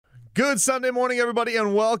Good Sunday morning, everybody,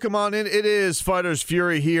 and welcome on in. It is Fighters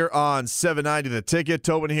Fury here on 790 The Ticket.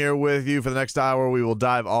 Tobin here with you for the next hour. We will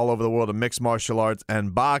dive all over the world of mixed martial arts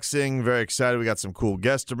and boxing. Very excited. We got some cool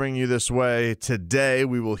guests to bring you this way. Today,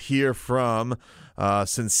 we will hear from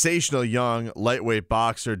sensational young lightweight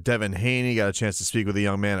boxer Devin Haney. Got a chance to speak with a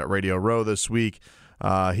young man at Radio Row this week.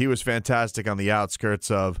 He was fantastic on the outskirts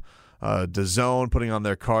of DAZN, putting on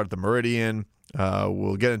their card at the Meridian.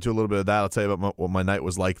 We'll get into a little bit of that. I'll tell you about what my night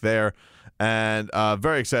was like there. And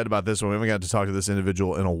very excited about this one. We haven't got to talk to this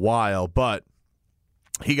individual in a while, but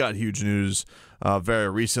he got huge news very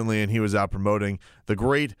recently, and he was out promoting the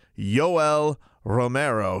great Yoel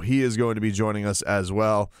Romero. He is going to be joining us as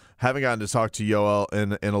well. Haven't gotten to talk to Yoel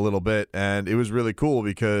in a little bit, and it was really cool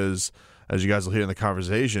because, as you guys will hear in the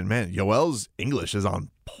conversation, man, Yoel's English is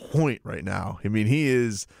on point right now. I mean, he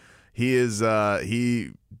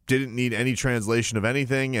didn't need any translation of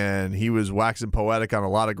anything, and he was waxing poetic on a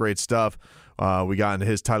lot of great stuff. We got into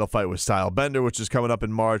his title fight with Style Bender, which is coming up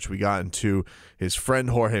in March. We got into his friend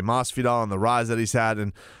Jorge Masvidal and the rise that he's had,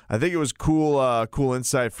 and I think it was cool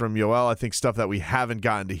insight from Yoel. I think stuff that we haven't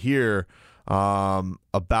gotten to hear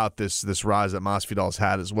about this rise that Masvidal's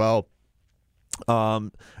had as well.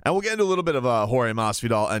 And we'll get into a little bit of Jorge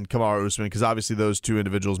Masvidal and Kamaru Usman, because obviously those two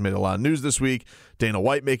individuals made a lot of news this week. Dana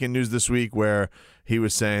White making news this week where he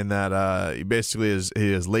was saying that he basically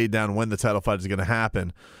has laid down when the title fight is going to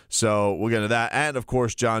happen. So we'll get into that. And, of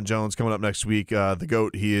course, John Jones coming up next week. The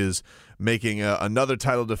GOAT, he is making another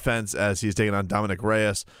title defense as he's taking on Dominic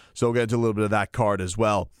Reyes. So we'll get into a little bit of that card as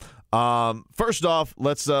well. First off,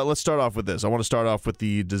 let's start off with this. I want to start off with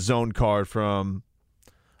the DAZN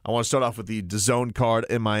card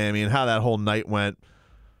in Miami and how that whole night went,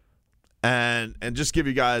 and just give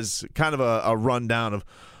you guys kind of a rundown of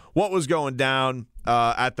what was going down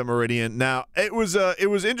at the Meridian. Now, it was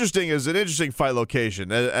interesting. It was an interesting fight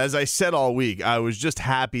location. As I said all week, I was just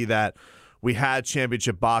happy that we had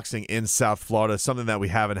championship boxing in South Florida, something that we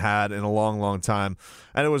haven't had in a long, long time,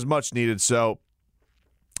 and it was much needed. So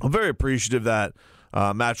I'm very appreciative that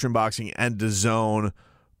Matchroom Boxing and DAZN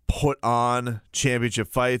put on championship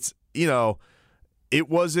fights. You know, it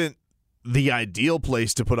wasn't the ideal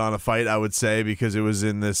place to put on a fight, I would say, because it was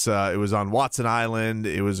in this it was on Watson Island.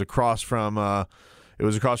 It was across from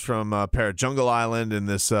Parrot Jungle Island in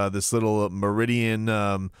this little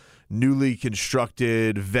Meridian newly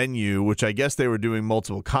constructed venue, which I guess they were doing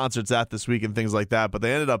multiple concerts at this week and things like that, but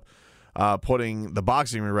they ended up putting the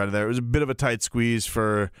boxing ring right there. It was a bit of a tight squeeze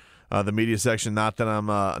for the media section. Not that I'm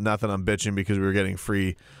bitching because we were getting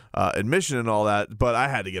free admission and all that, but I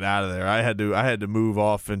had to get out of there. I had to move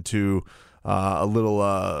off into a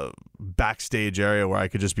little backstage area where I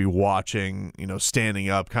could just be watching, standing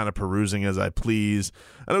up, kind of perusing as I please.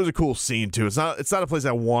 And it was a cool scene too. It's not a place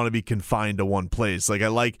I want to be confined to one place. Like, I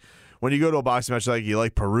like when you go to a boxing match, like, you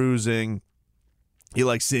like perusing, you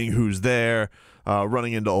like seeing who's there,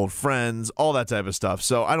 running into old friends, all that type of stuff.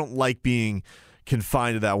 So I don't like being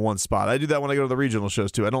confined to that one spot. I do that when I go to the regional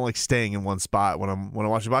shows too. I don't like staying in one spot when I'm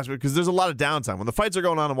watching boxing, because there's a lot of downtime when the fights are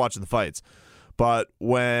going on. I'm watching the fights, but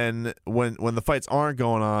when the fights aren't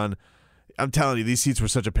going on, I'm telling you, these seats were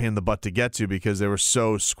such a pain in the butt to get to because they were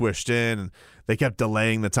so squished in, and they kept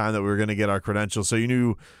delaying the time that we were going to get our credentials. So you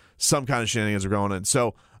knew some kind of shenanigans were going on.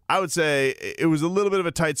 So I would say it was a little bit of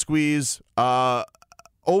a tight squeeze.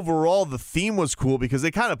 Overall, the theme was cool because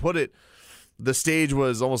they kind of put it. The stage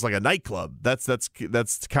was almost like a nightclub. That's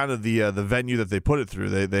kind of the venue that they put it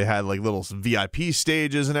through. They had like little VIP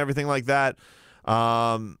stages and everything like that,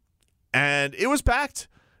 and it was packed.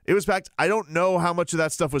 It was packed. I don't know how much of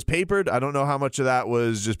that stuff was papered. I don't know how much of that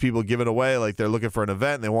was just people giving away, like they're looking for an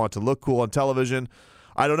event and they want it to look cool on television.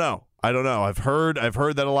 I don't know. I've heard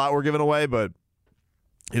that a lot were given away, but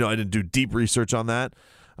I didn't do deep research on that.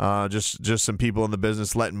 Just some people in the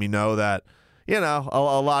business letting me know that. A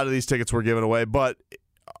lot of these tickets were given away, but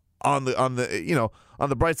on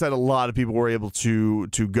the bright side, a lot of people were able to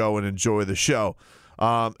go and enjoy the show,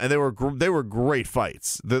 and they were great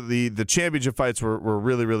fights. The championship fights were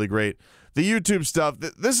really, really great. The YouTube stuff,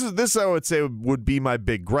 this I would say would be my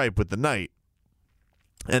big gripe with the night,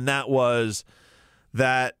 and that was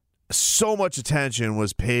that so much attention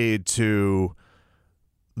was paid to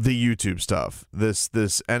the YouTube stuff. This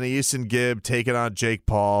Anais and Gibb taking on Jake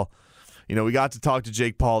Paul. We got to talk to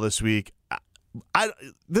Jake Paul this week.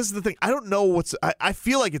 This is the thing. I don't know I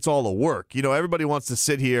feel like it's all a work. Everybody wants to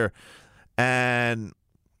sit here and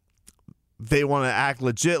they want to act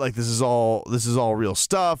legit, like this is all real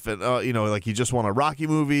stuff, and like you just want a Rocky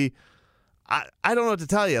movie. I don't know what to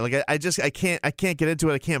tell you. Like I can't get into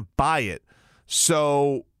it. I can't buy it.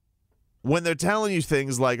 So when they're telling you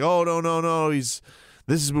things like, oh no,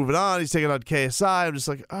 this is moving on. He's taking on KSI. I'm just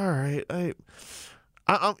like, all right,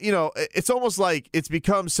 I'm it's almost like it's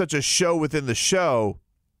become such a show within the show.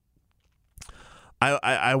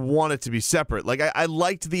 I want it to be separate. Like I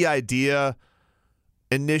liked the idea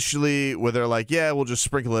initially where they're like, yeah, we'll just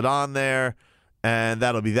sprinkle it on there and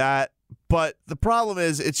that'll be that. But the problem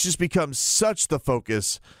is it's just become such the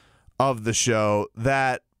focus of the show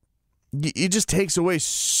that it just takes away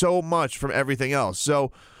so much from everything else.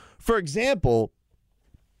 So, for example,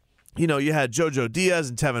 you had JoJo Diaz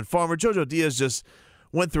and Tevin Farmer. JoJo Diaz just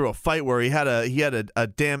went through a fight where he had a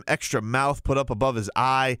damn extra mouth put up above his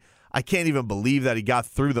eye. I can't even believe that he got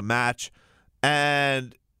through the match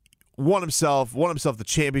and won himself the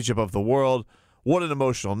championship of the world. What an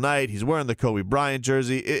emotional night. He's wearing the Kobe Bryant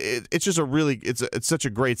jersey. It's just it's such a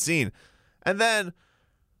great scene. And then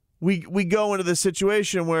we go into this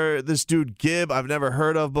situation where this dude Gibb, I've never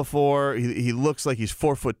heard of before. He looks like he's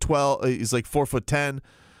 4'12". He's like 4'10".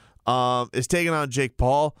 Is taking on Jake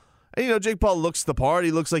Paul. And, Jake Paul looks the part.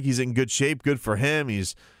 He looks like he's in good shape. Good for him.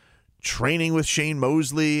 He's training with Shane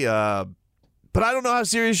Mosley. But I don't know how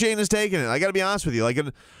serious Shane is taking it. I got to be honest with you. Like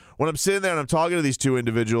when I'm sitting there and I'm talking to these two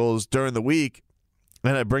individuals during the week,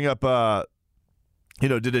 and I bring up,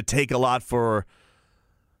 did it take a lot for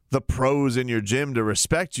the pros in your gym to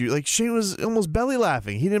respect you? Like Shane was almost belly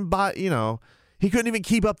laughing. He didn't buy, he couldn't even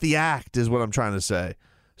keep up the act is what I'm trying to say.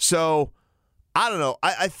 So I don't know.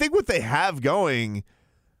 I think what they have going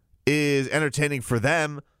is entertaining for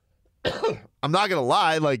them. I'm not going to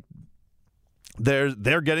lie. Like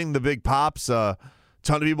they're getting the big pops. A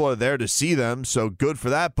ton of people are there to see them. So good for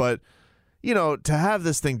that. But to have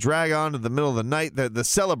this thing drag on to the middle of the night, the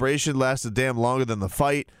celebration lasted damn longer than the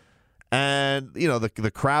fight. And,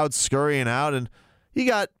 the crowd's scurrying out, and you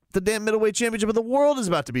got the damn middleweight championship of the world is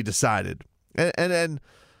about to be decided. And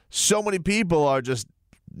so many people are just,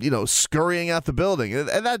 scurrying out the building.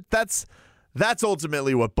 And that's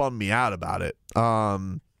ultimately what bummed me out about it.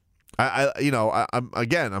 I'm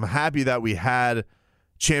happy that we had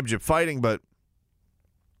championship fighting, but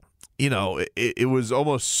it was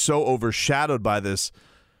almost so overshadowed by this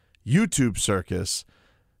YouTube circus.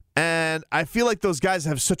 And I feel like those guys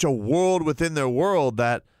have such a world within their world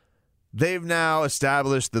that they've now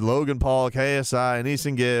established the Logan Paul, KSI, and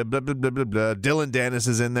Eason Gibb, blah, blah, blah, blah, blah. Dylan Dennis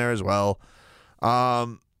is in there as well,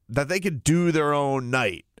 that they could do their own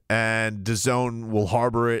night, and DAZN will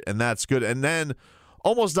harbor it, and that's good. And then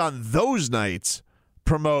almost on those nights,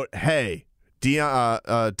 promote, hey,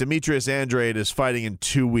 Demetrius Andrade is fighting in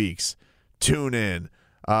 2 weeks. Tune in.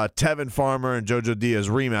 Tevin Farmer and JoJo Diaz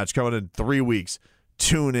rematch coming in 3 weeks.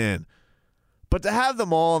 Tune in. But to have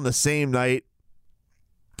them all on the same night,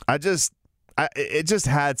 it just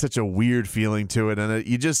had such a weird feeling to it, and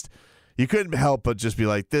you couldn't help but just be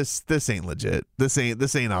like, this ain't legit. This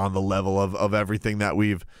ain't on the level of everything that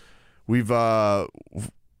we've what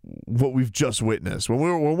we've just witnessed. When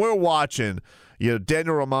we're watching,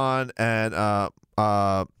 Daniel Roman and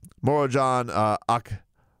Morojan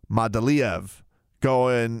Akhmadaliev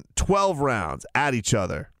going 12 rounds at each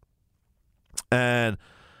other. And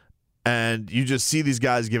you just see these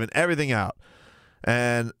guys giving everything out.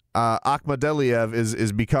 And Akhmadaliev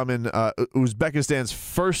is becoming Uzbekistan's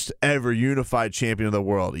first ever unified champion of the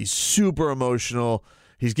world. He's super emotional.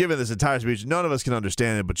 He's given this entire speech. None of us can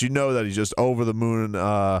understand it, but that he's just over the moon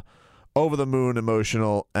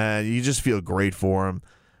emotional, and you just feel great for him.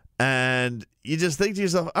 And you just think to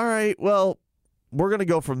yourself, all right, well, we're going to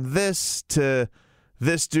go from this to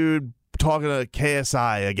this dude talking to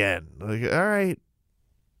KSI again. Like, all right.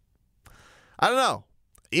 I don't know.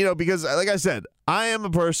 Because like I said, I am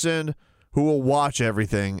a person who will watch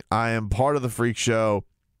everything. I am part of the freak show.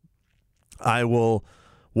 I will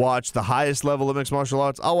watch the highest level of mixed martial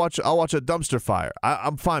arts. I'll watch a dumpster fire.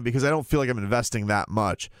 I'm fine because I don't feel like I'm investing that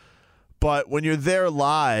much. But when you're there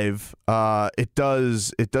live, it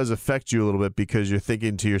does affect you a little bit because you're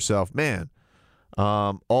thinking to yourself, man,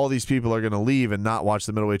 all these people are going to leave and not watch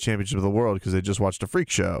the middleweight championship of the world because they just watched a freak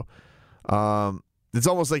show. It's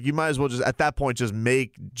almost like you might as well just, at that point, just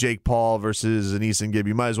make Jake Paul versus an Eason Gibb.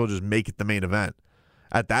 You might as well just make it the main event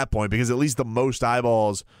at that point, because at least the most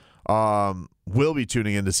eyeballs will be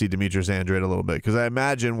tuning in to see Demetrius Andrade a little bit. Because I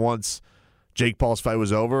imagine once Jake Paul's fight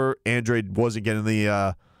was over, Andrade wasn't getting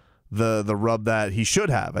the rub that he should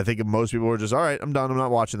have. I think most people were just, all right, I'm done. I'm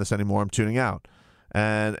not watching this anymore. I'm tuning out.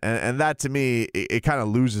 And that, to me, it kind of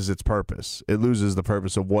loses its purpose. It loses the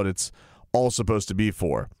purpose of what it's all supposed to be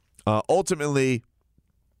for. Ultimately,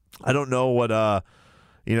 I don't know what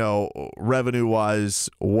revenue-wise,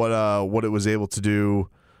 what it was able to do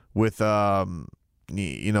with how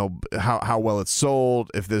well it's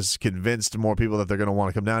sold. If this convinced more people that they're going to want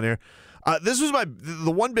to come down here, This was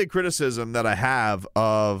the one big criticism that I have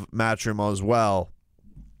of Matchroom as well.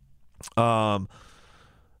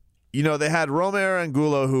 They had Romero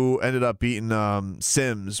Angulo, who ended up beating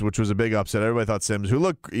Sims, which was a big upset. Everybody thought Sims, who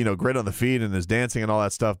looked great on the feet and his dancing and all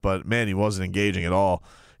that stuff, but man, he wasn't engaging at all.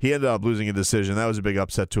 He ended up losing a decision. That was a big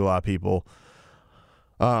upset to a lot of people.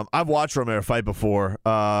 I've watched Romero fight before.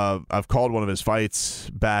 I've called one of his fights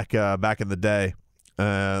back in the day.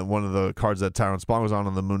 One of the cards that Tyrone Spong was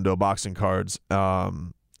on the Mundo boxing cards.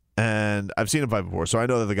 And I've seen him fight before, so I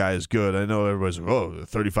know that the guy is good. I know everybody's like,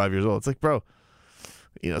 35 years old. It's like, bro,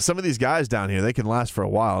 some of these guys down here, they can last for a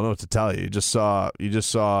while. I don't know what to tell you. You just saw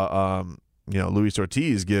Luis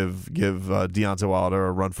Ortiz give Deontay Wilder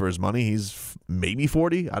a run for his money. He's maybe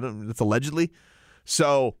 40. It's allegedly.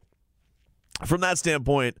 So from that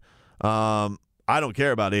standpoint, I don't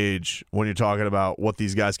care about age when you're talking about what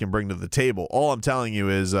these guys can bring to the table. All I'm telling you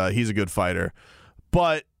is he's a good fighter.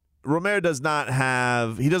 But Romero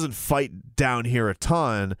he doesn't fight down here a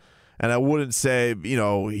ton, and I wouldn't say,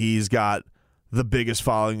 he's got the biggest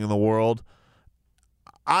following in the world.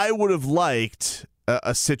 I would have liked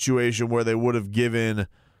a situation where they would have given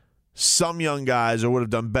some young guys, or would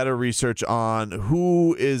have done better research on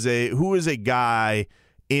who is a guy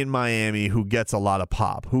in Miami who gets a lot of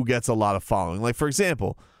pop, who gets a lot of following. Like, for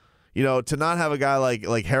example, to not have a guy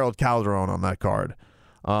like Harold Calderon on that card,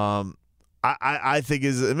 I think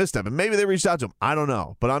is a misstep. And maybe they reached out to him. I don't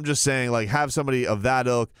know. But I'm just saying, like, have somebody of that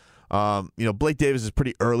ilk. Blake Davis is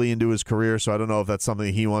pretty early into his career, so I don't know if that's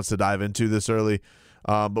something he wants to dive into this early.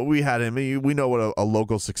 But we had him. We know what a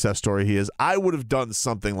local success story he is. I would have done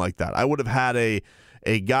something like that. I would have had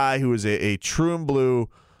a guy who is a true and blue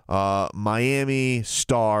Miami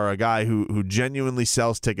star, a guy who genuinely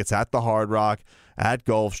sells tickets at the Hard Rock, at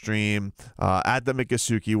Gulfstream, at the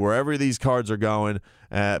Miccosukee, wherever these cards are going,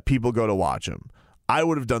 people go to watch him. I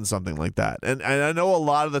would have done something like that. And I know a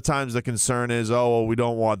lot of the times the concern is, we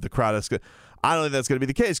don't want the crowd. I don't think that's going to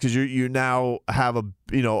be the case, because you now have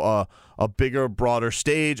a bigger, broader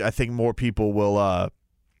stage. I think more people will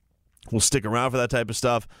stick around for that type of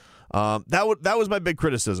stuff. That was my big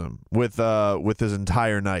criticism with this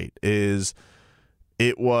entire night. Is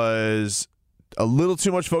it was a little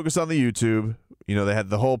too much focus on the YouTube. They had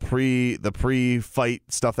the whole pre-fight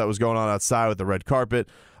stuff that was going on outside with the red carpet.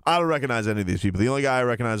 I don't recognize any of these people. The only guy I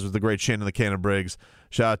recognized was the great Shannon the Cannon Briggs.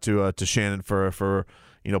 Shout out to Shannon for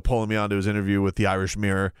pulling me onto his interview with the Irish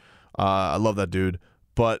Mirror. I love that dude.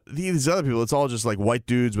 But these other people, it's all just like white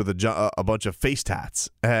dudes with a bunch of face tats,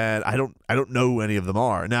 and I don't know who any of them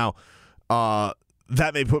are. Now,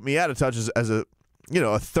 that may put me out of touch as a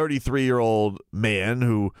 33-year-old man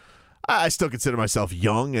who I still consider myself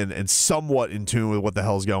young and somewhat in tune with what the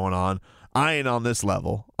hell's going on. I ain't on this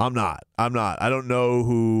level. I'm not. I don't know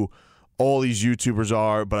who all these YouTubers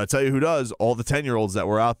are, but I tell you who does. All the 10-year-olds that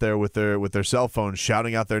were out there with their cell phones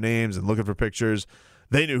shouting out their names and looking for pictures,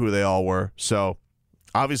 they knew who they all were. So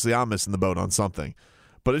obviously I'm missing the boat on something.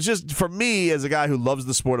 But it's just, for me, as a guy who loves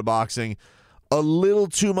the sport of boxing, a little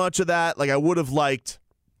too much of that. Like, I would have liked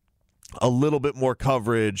a little bit more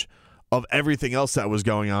coverage of everything else that was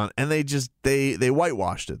going on, and they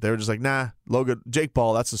whitewashed it. They were just like, nah, Logan, Jake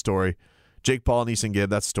Paul, that's the story. Jake Paul and Eason Gibb,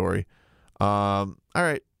 that's the story. All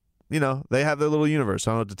right. They have their little universe.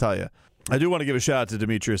 I don't know what to tell you. I do want to give a shout out to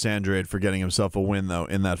Demetrius Andrade for getting himself a win, though,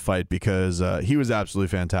 in that fight, because he was absolutely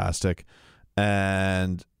fantastic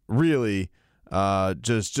and really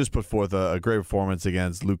just put forth a great performance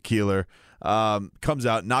against Luke Keeler. Comes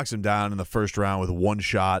out, knocks him down in the first round with one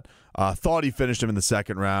shot. Thought he finished him in the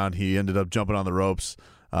second round. He ended up jumping on the ropes.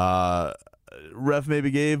 Ref maybe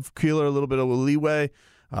gave Keeler a little bit of a leeway,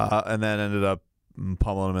 and then ended up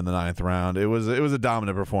pummeling him in the ninth round. It was a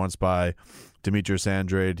dominant performance by Demetrius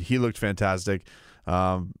Andrade. He looked fantastic.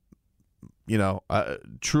 True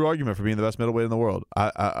argument for being the best middleweight in the world.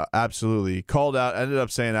 I absolutely called out. Ended up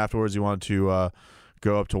saying afterwards he wanted to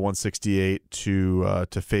go up to 168 to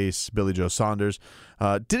face Billy Joe Saunders.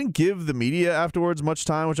 Didn't give the media afterwards much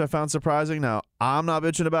time, which I found surprising. Now, I'm not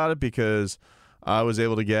bitching about it, because I was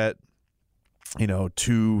able to get 2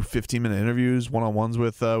 15-minute interviews, one-on-ones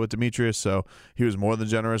with Demetrius, so he was more than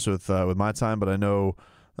generous with my time. But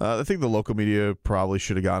I think the local media probably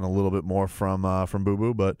should have gotten a little bit more from Boo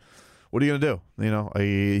Boo. But what are you gonna do?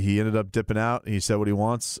 He ended up dipping out. He said what he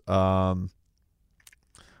wants. I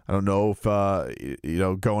don't know if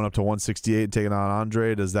going up to 168 and taking on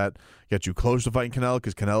Andre, does that get you close to fighting Canelo,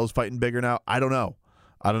 because Canelo's fighting bigger now? I don't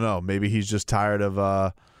know. Maybe he's just tired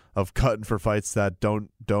of cutting for fights that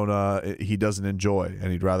he doesn't enjoy,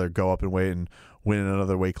 and he'd rather go up and wait and win in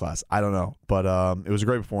another weight class. I don't know, but it was a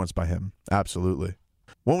great performance by him. Absolutely.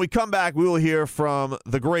 When we come back, we will hear from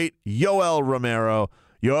the great Yoel Romero.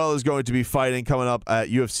 Yoel is going to be fighting coming up at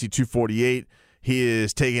UFC 248. He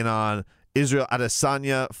is taking on Israel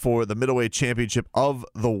Adesanya for the middleweight championship of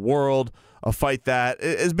the world, a fight that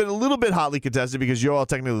has been a little bit hotly contested because Yoel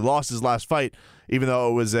technically lost his last fight, even though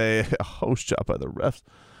it was a host job by the refs.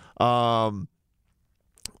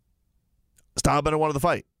 Stylebender wanted the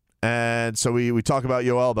fight. And so we talk about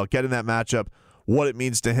Yoel, about getting that matchup, what it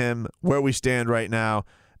means to him, where we stand right now.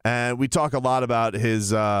 And we talk a lot about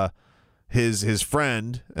his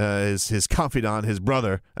friend, his confidant, his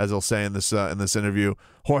brother, as he'll say in this interview,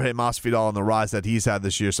 Jorge Masvidal, and the rise that he's had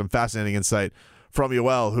this year. Some fascinating insight from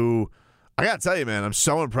Yoel, who I got to tell you, man, I'm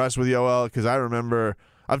so impressed with Yoel because I remember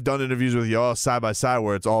I've done interviews with Yoel side by side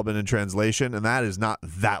where it's all been in translation, and that is not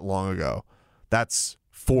that long ago. That's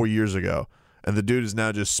 4 years ago. And the dude is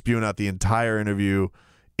now just spewing out the entire interview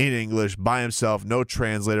in English by himself, no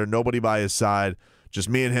translator, nobody by his side, just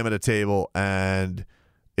me and him at a table. And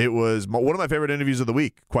it was one of my favorite interviews of the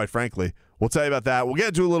week, quite frankly. We'll tell you about that. We'll get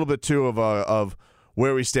into a little bit, too, of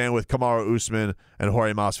where we stand with Kamaru Usman and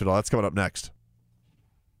Jorge Masvidal. That's coming up next.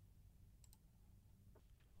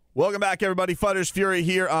 Welcome back, everybody. Fighters Fury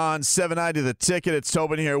here on 790 The Ticket. It's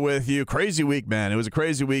Tobin here with you. Crazy week, man. It was a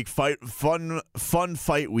crazy week. Fun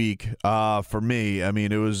fight week for me. I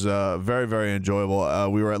mean, it was very, very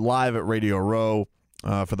enjoyable. We were live at Radio Row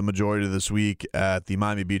for the majority of this week at the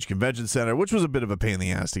Miami Beach Convention Center, which was a bit of a pain in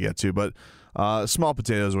the ass to get to, but small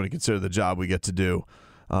potatoes when you consider the job we get to do.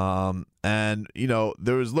 And, you know,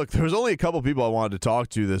 there was only a couple people I wanted to talk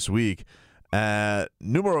to this week.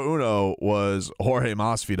 Numero uno was Jorge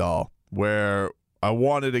Masvidal, where I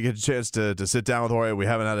wanted to get a chance to sit down with Jorge. We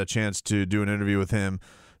haven't had a chance to do an interview with him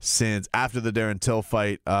since after the Darren Till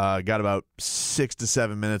fight. Got about 6 to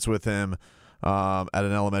 7 minutes with him at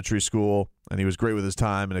an elementary school, and he was great with his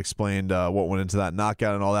time and explained what went into that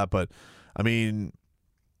knockout and all that. But, I mean,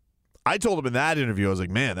 I told him in that interview, I was like,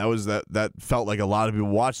 man, that felt like a lot of people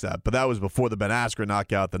watched that. But that was before the Ben Askren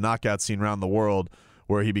knockout, the knockout scene around the world,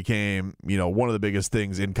 where he became, you know, one of the biggest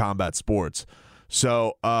things in combat sports.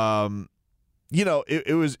 So, you know,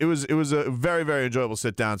 it was a very, very enjoyable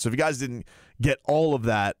sit down. So if you guys didn't get all of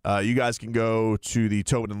that, you guys can go to the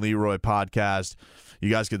Tobin and Leroy podcast. You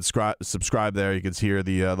guys can subscribe there. You can hear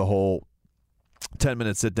the whole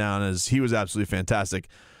 10-minute sit down, as he was absolutely fantastic.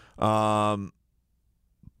 But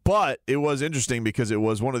it was interesting because it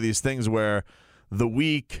was one of these things where the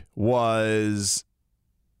week was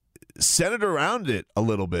centered around it a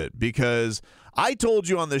little bit, because I told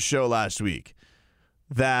you on this show last week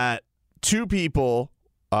that 2 people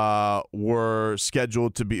were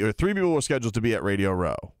scheduled to be, or 3 people were scheduled to be at Radio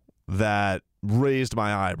Row that raised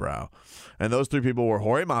my eyebrow. And those 3 people were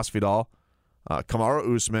Jorge Masvidal,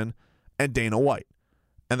 Kamaru Usman, and Dana White.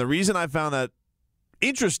 And the reason I found that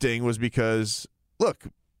interesting was because, look,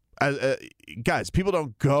 guys, people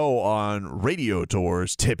don't go on radio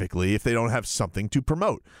tours typically if they don't have something to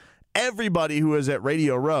promote. Everybody who is at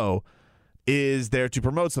Radio Row is there to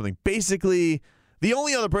promote something. Basically, the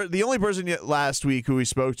only person yet last week who we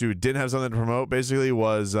spoke to didn't have something to promote, basically,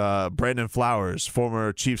 was Brandon Flowers,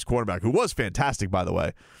 former Chiefs quarterback, who was fantastic, by the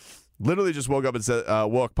way. Literally just woke up and said,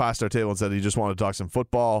 walked past our table and said he just wanted to talk some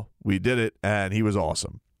football. We did it, and he was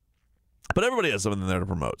awesome. But everybody has something there to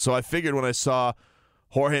promote. So I figured when I saw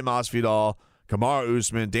Jorge Masvidal, Kamaru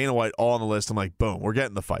Usman, Dana White all on the list, I'm like, boom, we're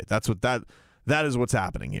getting the fight. That is what's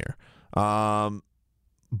happening here.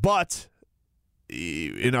 But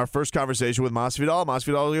in our first conversation with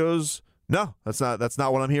Masvidal goes, no, that's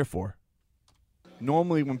not what I'm here for.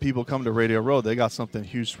 Normally when people come to Radio Row, they got something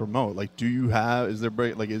huge to promote. Like, is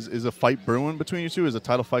a fight brewing between you two? Is a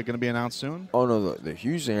title fight going to be announced soon? Oh, no, the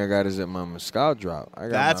huge thing I got is that my mezcal drop.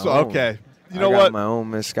 Okay. You know I what? got my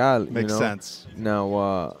own mezcal. Makes sense.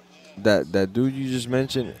 Now, that dude you just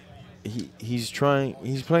mentioned, he's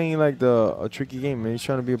playing like a tricky game, man. He's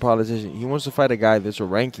trying to be a politician. He wants to fight a guy that's a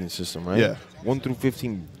ranking system, right? Yeah. 1 through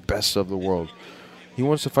 15 best of the world. He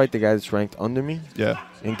wants to fight the guy that's ranked under me. Yeah.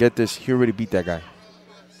 And get this, he already beat that guy.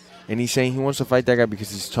 And he's saying he wants to fight that guy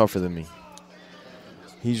because he's tougher than me.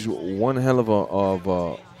 He's one hell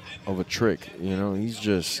of a trick, you know. He's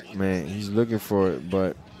just, man, he's looking for it,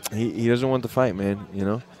 but he doesn't want the fight, man, you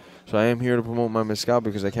know. So I am here to promote my mezcal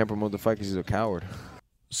because I can't promote the fight because he's a coward.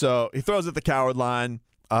 So he throws at the coward line.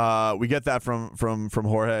 We get that from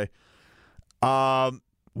Jorge.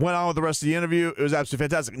 Went on with the rest of the interview. It was absolutely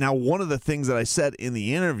fantastic. Now, one of the things that I said in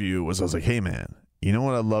the interview was, I was like, hey, man, you know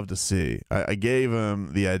what I'd love to see? I gave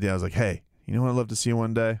him the idea. I was like, hey, you know what I'd love to see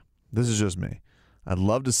one day? This is just me. I'd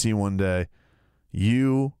love to see one day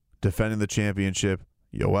you defending the championship.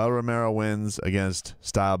 Yoel Romero wins against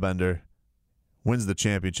Stylebender. wins the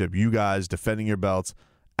championship. You guys defending your belts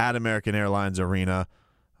at American Airlines Arena,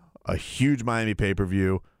 a huge Miami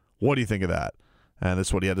pay-per-view. What do you think of that? And this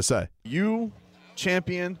is what he had to say. You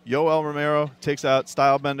champion, Yoel Romero takes out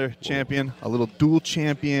Stylebender, champion, a little dual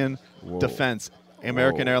champion defense,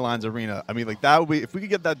 American Airlines Arena. I mean, like that would be, if we could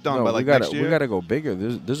get that done by next year. We gotta go bigger.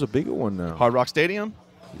 There's a bigger one now. Hard Rock Stadium?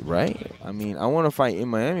 Right? I mean, I want to fight in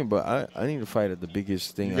Miami, but I need to fight at the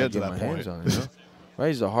biggest thing I get my hands on. You know?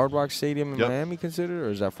 Right? Is the Hard Rock Stadium in Miami considered, or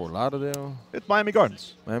is that Fort Lauderdale? It's Miami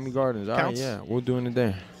Gardens. Miami Gardens. All right, yeah. We're doing it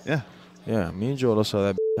there. Yeah. Yeah, me and Joel saw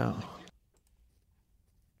that out.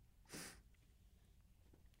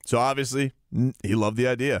 So obviously, he loved the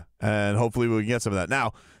idea, and hopefully we can get some of that.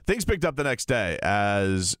 Now, things picked up the next day,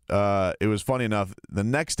 as it was funny enough. The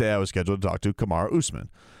next day, I was scheduled to talk to Kamaru Usman.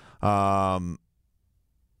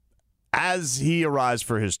 As he arrives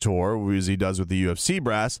for his tour, as he does with the UFC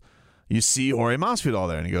brass, you see Jorge Masvidal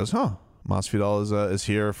there, and he goes, Masvidal is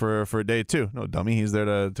here for a day too. No, dummy, he's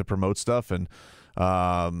there to promote stuff, and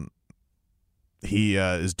he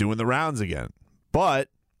is doing the rounds again. But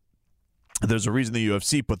there's a reason the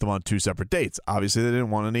UFC put them on two separate dates. Obviously, they didn't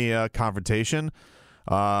want any confrontation.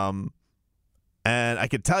 And I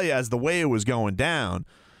could tell you, as the way it was going down,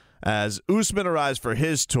 as Usman arrives for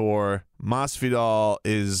his tour, Masvidal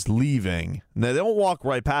is leaving. Now, they don't walk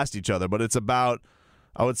right past each other, but it's about,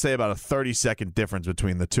 I would say, about a 30-second difference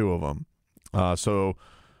between the two of them. So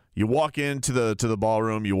you walk into the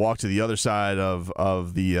ballroom, you walk to the other side of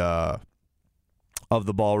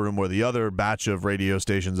the ballroom where the other batch of radio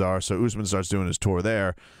stations are. So Usman starts doing his tour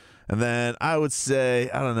there. And then I would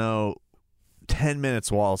say, 10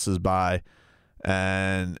 minutes waltzes by,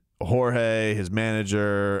 and Jorge, his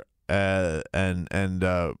manager, and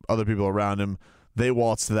other people around him, they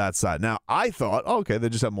waltz to that side. Now, I thought, okay, they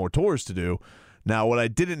just have more tours to do. Now, what I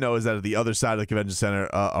didn't know is that at the other side of the convention center,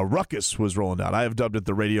 a ruckus was rolling down. I have dubbed it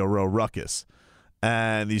the Radio Row Ruckus.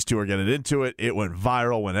 And these two are getting into it. It went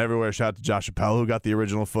viral, went everywhere. Shout out to Josh Appel, who got the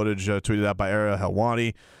original footage tweeted out by Ariel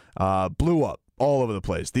Helwani. Blew up all over the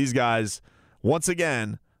place. These guys, once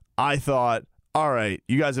again, I thought, all right,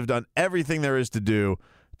 you guys have done everything there is to do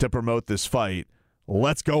to promote this fight.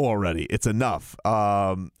 Let's go already. It's enough.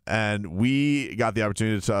 And we got the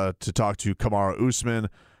opportunity to talk to Kamaru Usman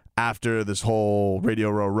after this whole Radio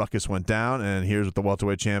Row ruckus went down. And here's what the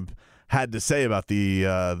welterweight champ had to say about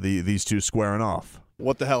these two squaring off.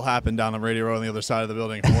 What the hell happened down on Radio Row on the other side of the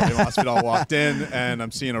building? Jorge Masvidal walked in, and I'm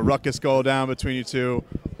seeing a ruckus go down between you two.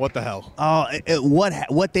 What the hell?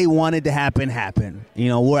 What they wanted to happen happened.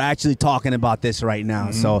 We're actually talking about this right now,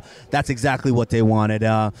 so that's exactly what they wanted.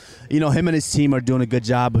 Him and his team are doing a good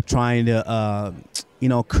job of trying to,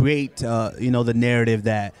 create, the narrative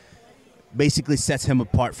that basically sets him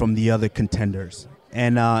apart from the other contenders,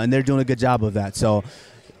 and they're doing a good job of that. So,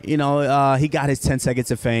 he got his 10 seconds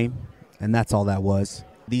of fame. And that's all that was.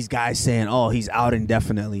 These guys saying, he's out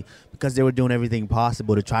indefinitely, because they were doing everything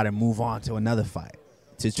possible to try to move on to another fight,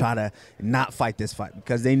 to try to not fight this fight,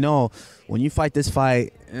 because they know when you fight this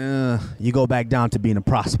fight, you go back down to being a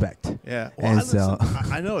prospect. Yeah. Well,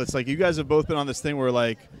 and I know. It's like you guys have both been on this thing where,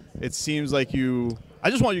 like, it seems like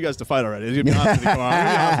I just want you guys to fight already. I'm gonna be honest with you.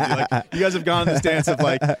 Like, you guys have gone in this dance of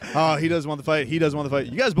like, he doesn't want the fight. He doesn't want the fight.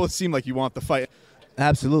 You guys both seem like you want the fight.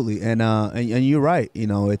 Absolutely, and you're right.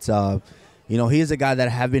 It's he is a guy that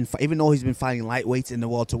have been, even though he's been fighting lightweights in the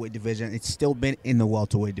welterweight division, it's still been in the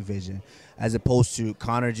welterweight division, as opposed to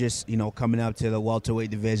Conor just coming up to the welterweight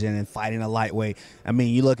division and fighting a lightweight. I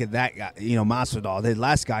mean, you look at that guy, Masvidal. The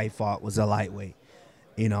last guy he fought was a lightweight.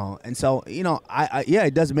 And so,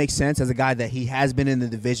 it does make sense as a guy that he has been in the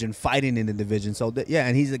division, fighting in the division. So,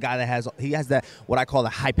 and he's a guy that has that, what I call the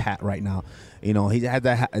hype hat right now. He had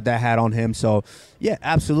that hat on him. So, yeah,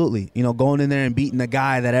 absolutely. Going in there and beating the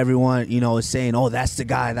guy that everyone, is saying, that's the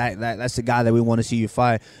guy, that's the guy that we want to see you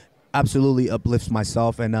fight, absolutely uplifts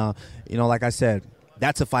myself. And, like I said,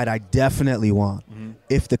 that's a fight I definitely want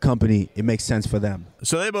if the company, it makes sense for them.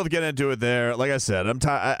 So they both get into it there. Like I said,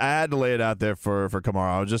 I had to lay it out there for Kamaru.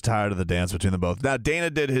 I was just tired of the dance between them both. Now, Dana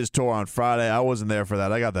did his tour on Friday. I wasn't there for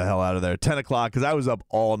that. I got the hell out of there. 10 o'clock, because I was up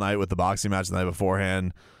all night with the boxing match the night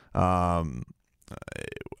beforehand. Out.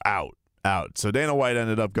 So Dana White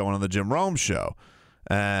ended up going on the Jim Rome show.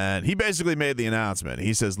 And he basically made the announcement.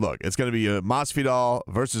 He says, look, it's going to be Masvidal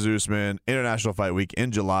versus Usman, International Fight Week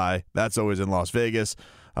in July. That's always in Las Vegas.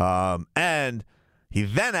 And he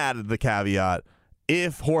then added the caveat,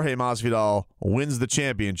 if Jorge Masvidal wins the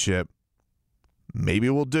championship, maybe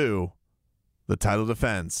we'll do the title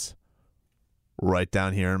defense right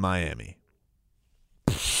down here in Miami.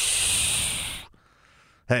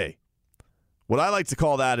 Hey, what I like to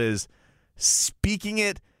call that is speaking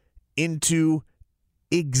it into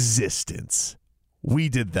existence. We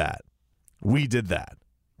did that. We did that.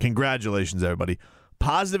 Congratulations, everybody.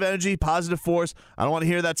 Positive energy, positive force. I don't want to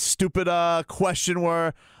hear that stupid question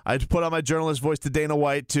where I put on my journalist voice to Dana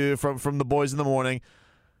White from the boys in the morning.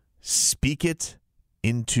 Speak it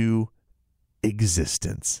into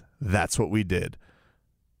existence. That's what we did.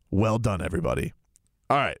 Well done, everybody.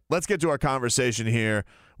 All right, let's get to our conversation here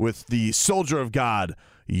with the soldier of God,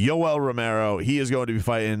 Yoel Romero. He is going to be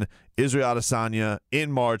fighting Israel Adesanya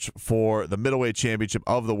in March for the middleweight championship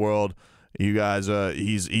of the world. You guys,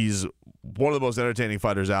 he's one of the most entertaining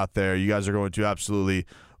fighters out there. You guys are going to absolutely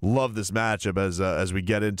love this matchup as we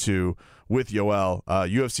get into with Yoel.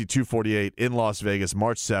 UFC 248 in Las Vegas,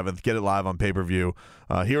 March 7th. Get it live on pay-per-view.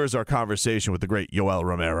 Here is our conversation with the great Yoel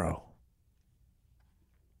Romero.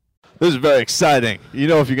 This is very exciting. You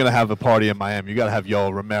know, if you're going to have a party in Miami, you got to have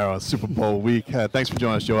Yoel Romero Super Bowl week. Thanks for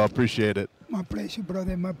joining us, Joel. Appreciate it. My pleasure,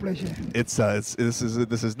 brother. My pleasure. This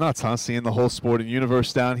is nuts, huh? Seeing the whole sporting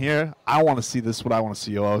universe down here. I want to see this. What I want to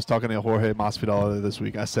see, Yoel. I was talking to Jorge Masvidal earlier this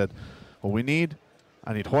week. I said, what I need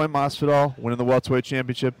Jorge Masvidal winning the welterweight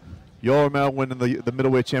championship, Yoel Romero winning the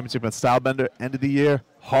middleweight championship at Stylebender. End of the year,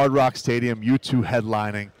 Hard Rock Stadium, you two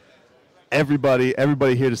headlining. Everybody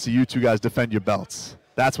here to see you two guys defend your belts.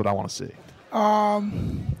 That's what I want to see.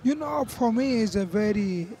 You know, for me, it's a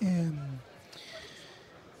very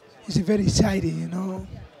exciting, you know.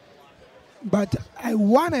 But I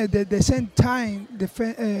wanted at the same time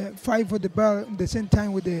fight for the belt at the same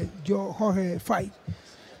time with the Joe Jorge fight.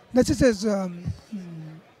 That's just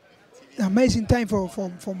amazing time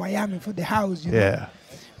for Miami, for the house, you know. Yeah.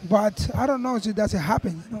 But I don't know if it doesn't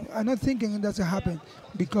happen. You know, I'm not thinking it doesn't happen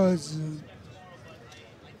because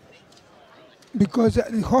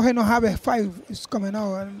Jorge don't have a fight is coming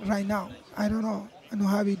out right now. I don't know. I don't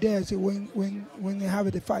have it there. So when they have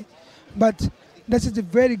the fight, but that is a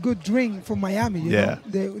very good dream for Miami. You know?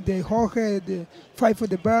 The Jorge the fight for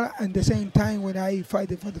the belt and the same time when I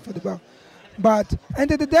fight for the belt. But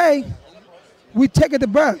end of the day, we take the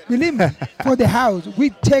belt. Believe me, for the house,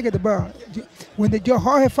 we take the belt. When the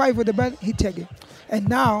Jorge fight for the belt, he take it. And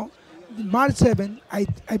now, March 7th,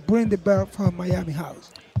 I bring the belt from Miami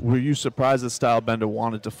house. Were you surprised that Stylebender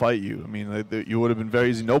wanted to fight you? I mean, you would have been very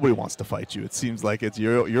easy. Nobody wants to fight you. It seems like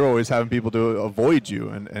you're always having people to avoid you.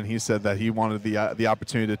 And he said that he wanted the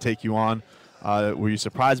opportunity to take you on. Were you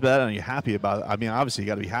surprised by that? And are you happy about it? I mean, obviously you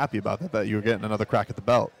got to be happy about that you were getting another crack at the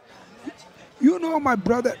belt. You know, my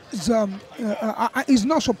brother is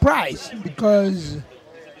not surprised because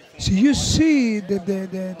you see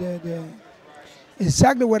the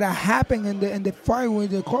exactly what happened in the fight with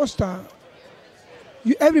the Costa.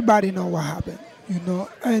 Everybody know what happened, you know,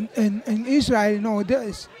 and Israel know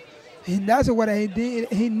this, and that's what he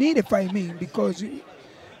did. He needed to fight me because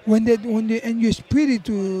when in your spirit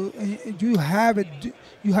you have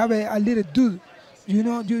a little dude, you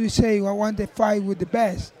know, you say I want to fight with the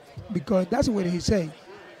best because that's what he say.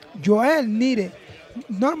 Joel needed.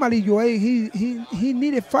 Normally Joel he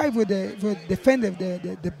needed fight for defender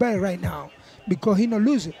the belt right now because he no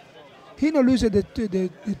lose it. He no lose it the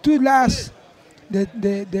two last.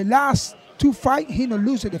 The last two fights, he no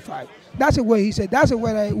lose the fight. That's the way he said. That's the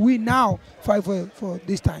way we now fight for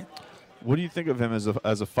this time. What do you think of him as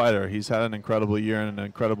a fighter? He's had an incredible year and an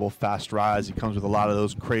incredible fast rise. He comes with a lot of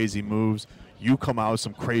those crazy moves. You come out with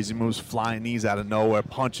some crazy moves, flying knees out of nowhere,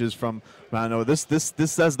 punches from I know this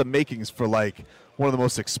has the makings for like one of the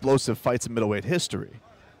most explosive fights in middleweight history.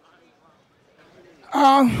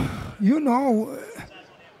 You know,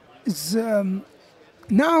 it's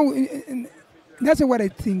now. That's what I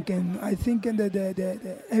think, and I think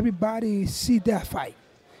that everybody see that fight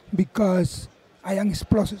because I am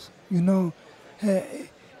explosive. You know,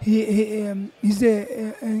 he's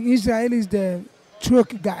Israel is the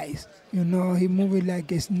truck guys. You know, he moving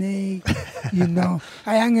like a snake. You know,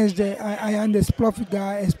 I am the explosive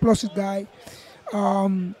guy.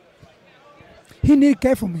 He need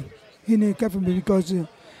care for me. Because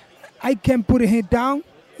I can put him down.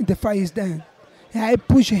 The fight is done. And I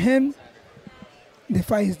push him. The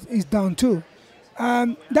fight is down too.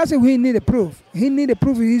 That's what he need to prove. He need to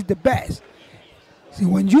prove he's the best. See,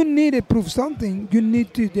 when you need to prove something, you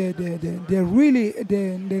need to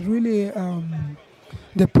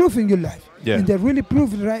the proof in your life. Yeah. And the really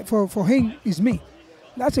proof right for him is me.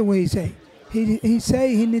 That's the way he say. He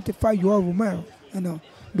say he need to fight Yoel Romero, you know,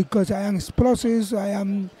 because I am explosive. I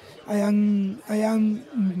am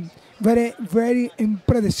very very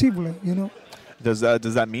impredictable, you know. Does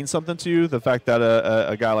that mean something to you? The fact that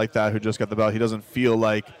a guy like that who just got the belt, he doesn't feel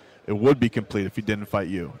like it would be complete if he didn't fight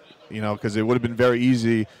you. you know, because it would have been very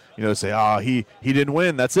easy, you know, to say, he didn't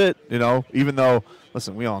win, that's it, you know, even though,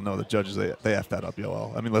 listen, we all know the judges, they effed that up,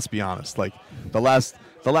 Yoel. I mean, let's be honest. Like, the last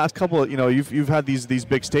couple of, you know, you've had these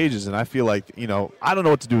big stages, and I feel like, you know, I don't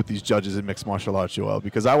know what to do with these judges in mixed martial arts, Yoel,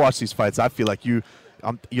 because I watch these fights, I feel like you're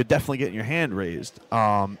definitely getting your hand raised.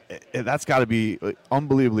 That's got to be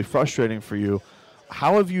unbelievably frustrating for you.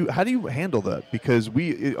 How do you handle that? Because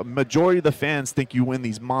a majority of the fans think you win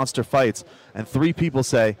these monster fights, and 3 people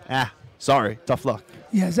say, sorry, tough luck.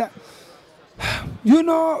 Yes, you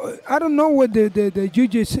know, I don't know what the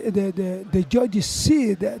judges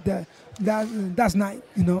see that night,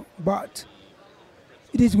 you know, but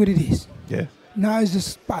it is what it is. Yeah. Now it's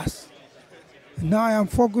just past. Now I am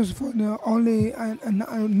focused for only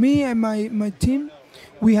me and my team.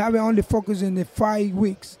 We have only focus in the 5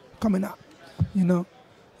 weeks coming up. You know,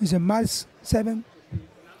 it's a March 7.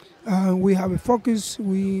 We have a focus.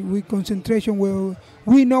 We concentration. Where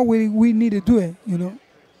we know we need to do it. You know,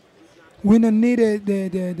 we don't need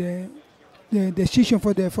the decision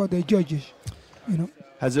for the judges. You know.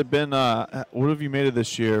 Has it been? What have you made of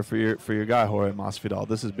this year for your guy Jorge Masvidal?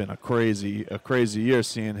 This has been a crazy year,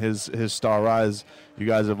 seeing his star rise. You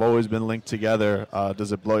guys have always been linked together.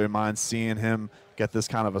 Does it blow your mind seeing him get this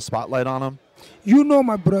kind of a spotlight on him? You know,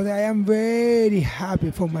 my brother, I am very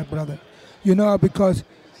happy for my brother. You know, because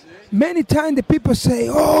many times the people say,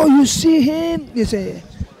 "Oh, you see him?" You say,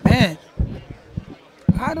 "Man,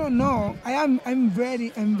 I don't know. I'm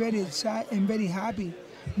very excited. I'm very happy."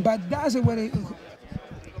 But that's what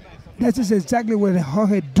that is exactly what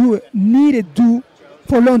Jorge needed to do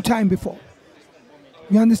for a long time before.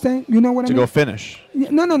 You understand? You know what I mean? To go finish.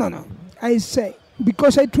 No. I say,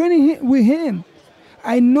 because I trained with him,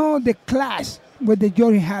 I know the class where the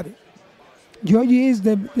Jorge had it. Jorge is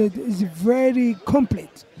is very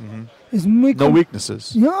complete. Mm-hmm. It's no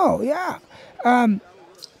weaknesses. No, yeah.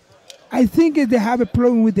 I think they have a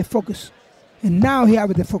problem with the focus. And now he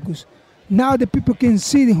have the focus. Now the people can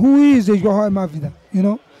see who is the Jorge Masvidal, you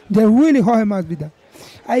know? They're really Jorge Masvidal.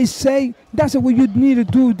 I say that's what you need to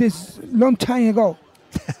do this long time ago.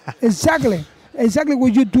 Exactly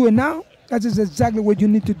what you're doing now. That is exactly what you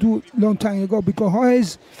need to do long time ago, because Jorge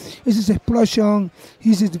is his explosion.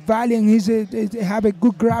 He's valiant. He have a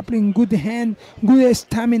good grappling, good hand, good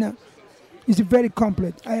stamina. He's very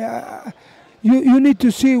complete. You need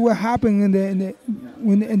to see what happened in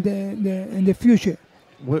the future.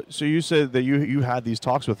 So you said that you had these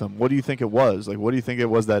talks with him. What do you think it was? Like, what do you think it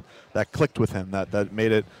was that clicked with him, that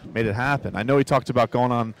made it happen? I know he talked about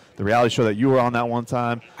going on the reality show that you were on that one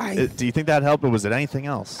time. Do you think that helped, or was it anything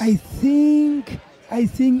else? I think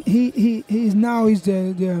he is now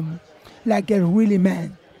the like a really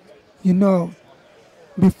man. You know,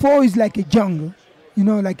 before he's like a young, you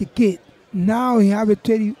know, like a kid. Now he have a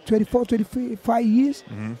 24, 25 years.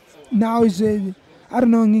 Mm-hmm. Now he's I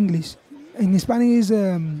don't know in English. In Spanish is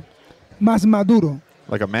más maduro.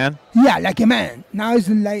 Like a man? Yeah, like a man. Now it's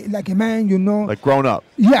like a man, you know. Like grown up.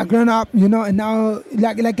 Yeah, grown up, you know, and now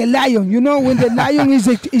like a lion, you know, when the lion is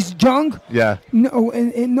young. Yeah. No,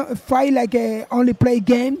 and not fight like a only play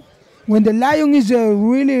game. When the lion is a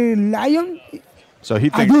really lion. So he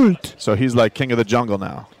thinks. Adult. So he's like king of the jungle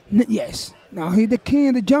now. Yes. Now he's the king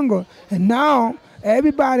of the jungle, and now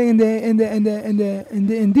everybody in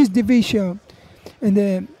this division.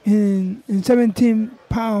 In 17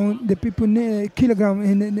 pounds, the people need kilogram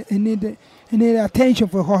and need attention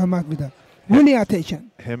for Jorge Masvidal. Really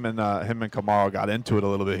attention. Him and Kamaru got into it a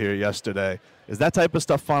little bit here yesterday. Is that type of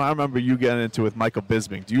stuff fun? I remember you getting into it with Michael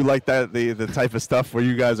Bisping. Do you like that the type of stuff where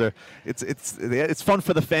you guys are? It's fun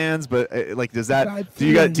for the fans, but like do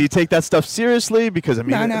you take that stuff seriously? Because I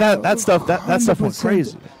mean that stuff went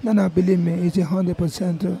crazy. No, believe me, it's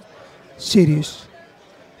 100% serious.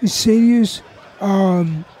 It's serious.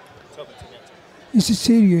 It's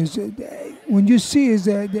serious. When you see is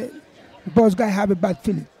the boss guy have a bad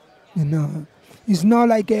feeling, you know. It's not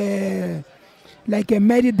like a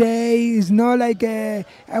Mary Day. It's not like I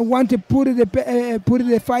want to put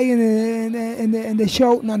the fight in the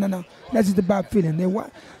show. No. That's the bad feeling.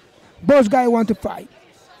 Boss guy want to fight.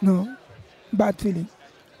 No, bad feeling.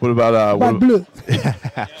 What about bad blood?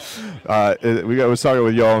 We're starting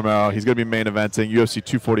with Yoel Romero. He's going to be main eventing UFC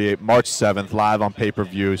 248 March 7th, live on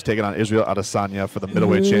pay-per-view. He's taking on Israel Adesanya for the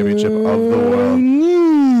middleweight championship of the world.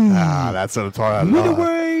 That's what I'm talking about.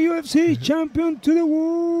 Middleweight UFC champion to the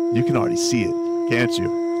world. You can already see it, can't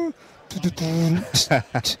you? I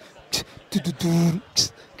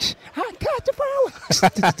got the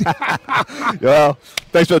power. Well,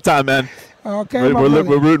 thanks for the time, man. Okay, my We're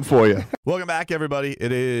brother. rooting for you. Welcome back, everybody.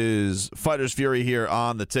 It is Fighters Fury here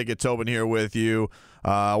on the ticket. Tobin here with you.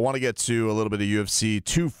 I want to get to a little bit of UFC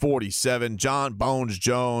 247. John Bones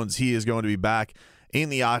Jones, he is going to be back in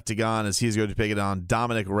the octagon as he's going to take it on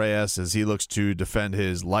Dominic Reyes as he looks to defend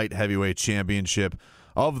his light heavyweight championship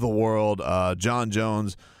of the world. John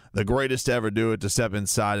Jones, the greatest to ever do it, to step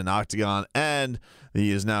inside an octagon, and he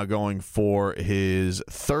is now going for his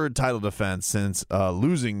third title defense since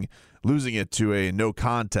losing it to a no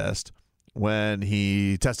contest when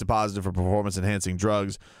he tested positive for performance-enhancing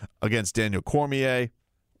drugs against Daniel Cormier.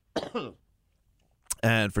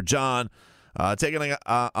 And for John, taking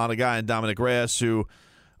on a guy in Dominic Reyes who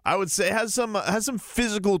I would say has some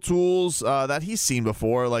physical tools that he's seen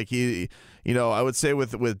before. Like I would say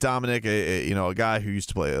with Dominic, a guy who used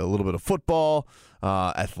to play a little bit of football,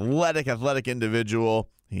 athletic individual.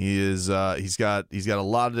 He's got a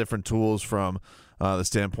lot of different tools from the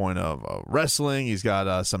standpoint of wrestling. He's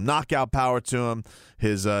got some knockout power to him.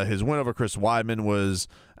 His win over Chris Weidman was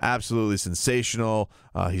absolutely sensational.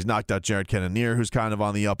 He's knocked out Jared Cannonier, who's kind of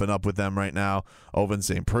on the up and up with them right now. Ovince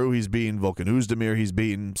St. Preux he's beaten. Volkan Oezdemir he's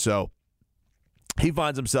beaten. So he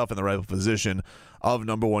finds himself in the right position of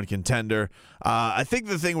number one contender. I think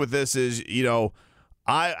the thing with this is,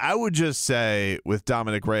 I would just say with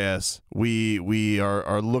Dominic Reyes, we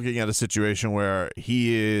are looking at a situation where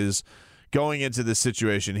he is going into this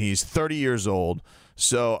situation. He's 30 years old.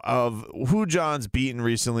 So of who John's beaten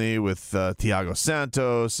recently with Thiago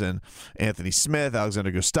Santos and Anthony Smith, Alexander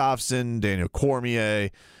Gustafsson, Daniel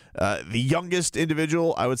Cormier, the youngest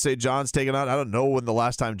individual I would say John's taken on. I don't know when the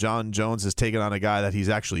last time John Jones has taken on a guy that he's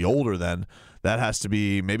actually older than. That has to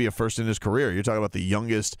be maybe a first in his career. You're talking about the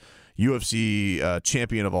youngest UFC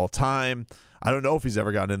champion of all time. I don't know if he's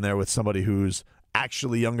ever gotten in there with somebody who's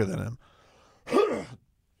actually younger than him.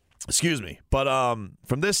 Excuse me. But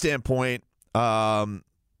from this standpoint, you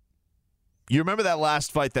remember that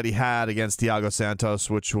last fight that he had against Thiago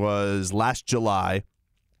Santos, which was last July.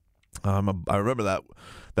 I remember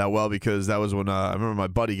that well because that was when I remember my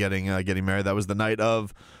buddy getting married. That was the night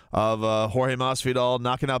of Jorge Masvidal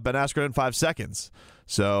knocking out Ben Askren in 5 seconds.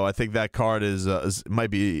 So I think that card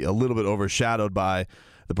might be a little bit overshadowed by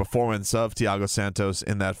the performance of Thiago Santos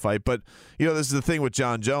in that fight. But, this is the thing with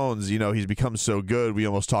John Jones. He's become so good. We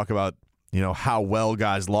almost talk about, how well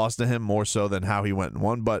guys lost to him more so than how he went and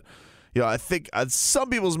won. But, I think on some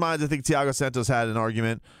people's minds, I think Thiago Santos had an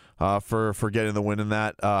argument for getting the win in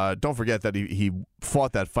that. Don't forget that he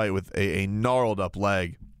fought that fight with a gnarled up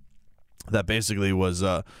leg that basically was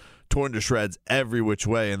torn to shreds every which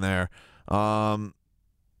way in there.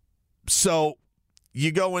 So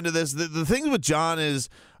you go into this. The thing with John is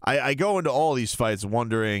I go into all these fights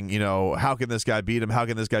wondering, how can this guy beat him? How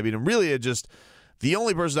can this guy beat him? Really, the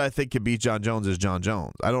only person I think can beat John Jones is John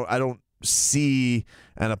Jones. I don't see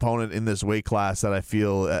an opponent in this weight class that I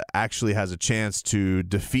feel actually has a chance to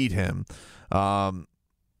defeat him. If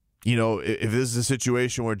this is a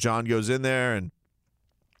situation where John goes in there and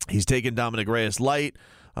he's taking Dominic Reyes light,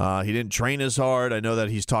 he didn't train as hard. I know that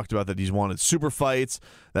he's talked about that he's wanted super fights,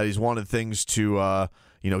 that he's wanted things to,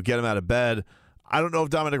 get him out of bed. I don't know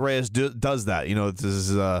if Dominic Reyes does that.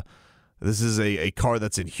 This is a card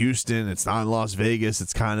that's in Houston. It's not in Las Vegas.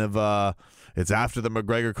 It's kind of it's after the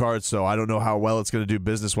McGregor card, so I don't know how well it's going to do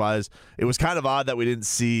business-wise. It was kind of odd that we didn't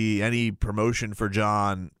see any promotion for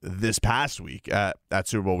John this past week at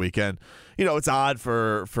Super Bowl weekend. It's odd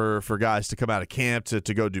for guys to come out of camp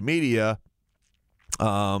to go do media.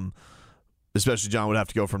 Especially John would have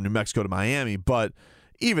to go from New Mexico to Miami, but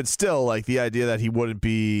even still, like the idea that he wouldn't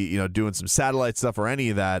be, doing some satellite stuff or any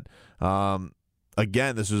of that.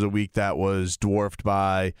 Again, this was a week that was dwarfed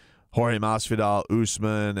by Jorge Masvidal,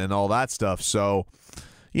 Usman, and all that stuff. So,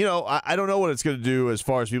 I don't know what it's going to do as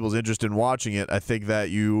far as people's interest in watching it. I think that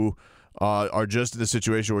you are just in a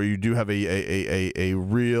situation where you do have a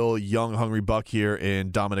real young, hungry buck here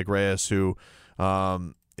in Dominic Reyes, who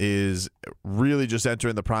is really just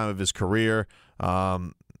entering the prime of his career.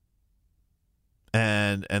 And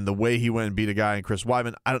the way he went and beat a guy in Chris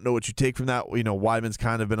Weidman, I don't know what you take from that. Weidman's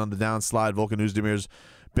kind of been on the downslide. Volkan Oezdemir's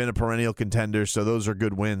been a perennial contender, so those are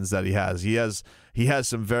good wins that he has. He has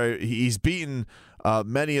he's beaten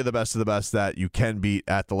many of the best that you can beat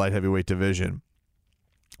at the light heavyweight division.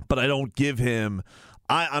 But I don't give him.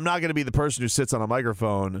 I'm not going to be the person who sits on a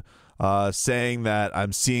microphone saying that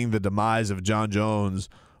I'm seeing the demise of John Jones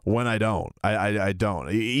when I don't. I don't.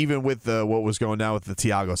 Even with what was going down with the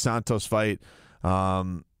Thiago Santos fight,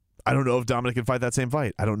 I don't know if Dominic can fight that same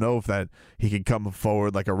fight. I don't know if that he can come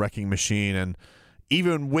forward like a wrecking machine. And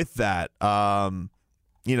even with that,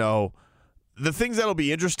 the things that'll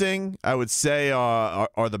be interesting, I would say, are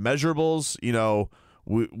the measurables. You know,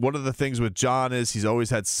 one of the things with John is he's always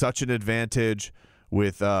had such an advantage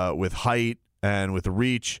with height and with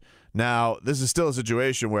reach. Now, this is still a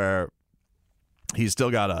situation where he's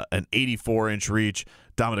still got an 84-inch reach.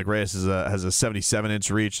 Dominic Reyes has a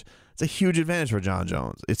 77-inch reach. It's a huge advantage for John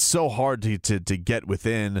Jones. It's so hard to get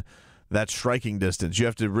within that striking distance. You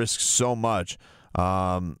have to risk so much.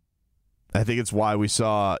 I think it's why we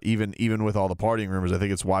saw, even with all the partying rumors, I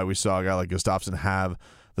think it's why we saw a guy like Gustafsson have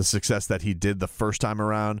the success that he did the first time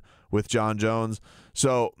around with John Jones.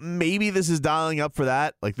 So maybe this is dialing up for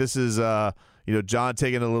that. Like, this is, John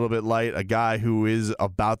taking a little bit light, a guy who is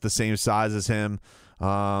about the same size as him.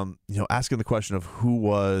 Asking the question of who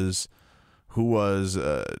was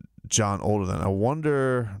John older than. I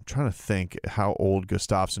wonder, I'm trying to think how old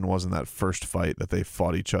Gustafsson was in that first fight that they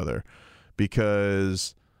fought each other,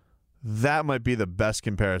 because that might be the best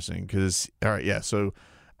comparison. Because, all right, yeah, so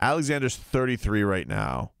Alexander's 33 right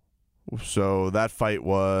now. So that fight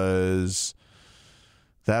was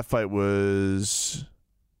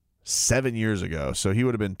 7 years ago. So he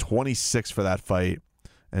would have been 26 for that fight,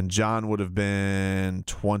 and John would have been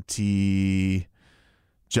 20.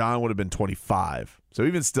 John would have been 25. So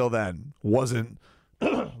even still then, wasn't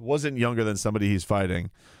younger than somebody he's fighting.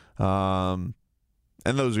 And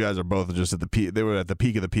those guys are both just at the peak. They were at the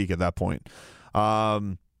peak of the peak at that point. I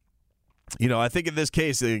think in this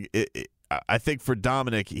case, I think for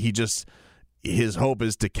Dominic, his hope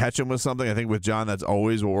is to catch him with something. I think with John, that's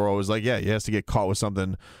always what we're always like, yeah, he has to get caught with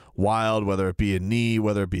something wild, whether it be a knee,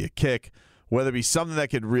 whether it be a kick, whether it be something that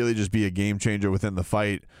could really just be a game changer within the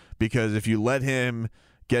fight. Because if you let him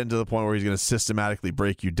get into the point where he's going to systematically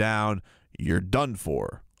break you down, you're done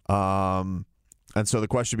for. And so the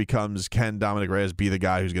question becomes, can Dominic Reyes be the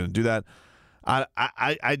guy who's going to do that?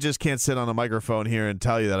 I just can't sit on a microphone here and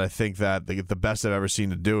tell you that I think that the best I've ever seen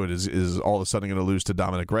to do it is all of a sudden going to lose to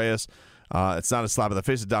Dominic Reyes. It's not a slap in the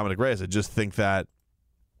face of Dominic Reyes. I just think that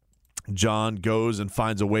John goes and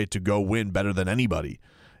finds a way to go win better than anybody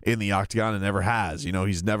in the octagon and never has. You know,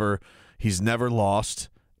 he's never lost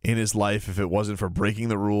in his life if it wasn't for breaking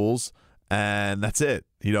the rules, and that's it.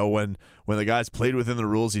 You know, when the guy's played within the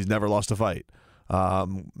rules, he's never lost a fight.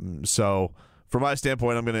 So from my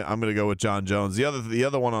standpoint, I'm gonna go with John Jones. The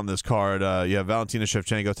other one on this card, you have Valentina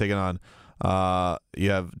Shevchenko taking on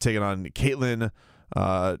Caitlin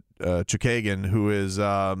Chukagian,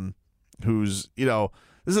 who's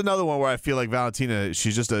this is another one where I feel like Valentina,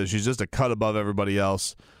 she's just a cut above everybody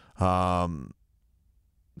else.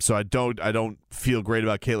 So I don't feel great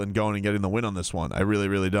about Caitlin going and getting the win on this one. I really,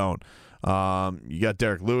 really don't. You got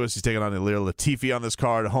Derek Lewis. He's taking on Ilir Latifi on this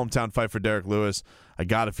card. A hometown fight for Derek Lewis. I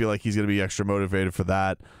got to feel like he's going to be extra motivated for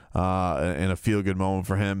that, and a feel-good moment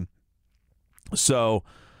for him. So,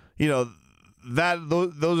 those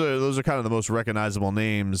are kind of the most recognizable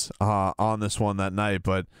names on this one that night.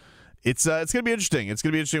 But it's going to be interesting. It's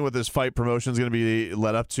going to be interesting what this fight promotion is going to be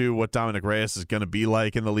led up to, what Dominic Reyes is going to be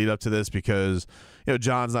like in the lead up to this, because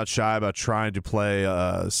John's not shy about trying to play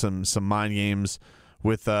some mind games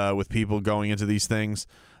with people going into these things.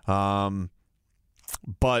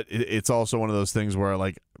 But it's also one of those things where,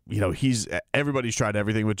 everybody's tried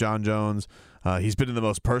everything with John Jones. He's been in the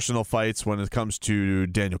most personal fights when it comes to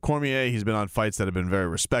Daniel Cormier. He's been on fights that have been very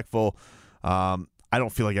respectful. I don't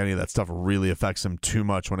feel like any of that stuff really affects him too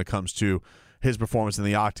much when it comes to his performance in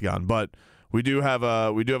the octagon. But we do have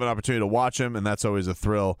an opportunity to watch him, and that's always a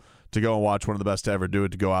thrill to go and watch one of the best to ever do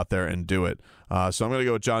it, to go out there and do it. So I'm going to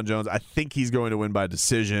go with John Jones. I think he's going to win by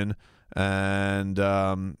decision, and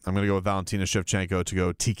I'm going to go with Valentina Shevchenko to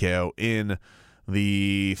go TKO in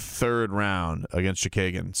the third round against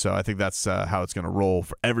Chukagian. So I think that's how it's going to roll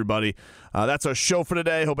for everybody. That's our show for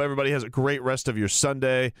today. Hope everybody has a great rest of your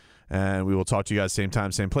Sunday, and we will talk to you guys same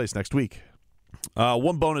time, same place next week.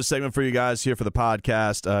 One bonus segment for you guys here for the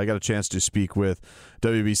podcast. I got a chance to speak with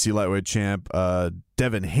WBC lightweight champ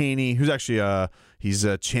Devin Haney, who's actually he's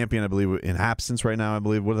a champion, I believe, in absence right now. I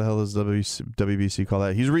believe. What the hell does WBC call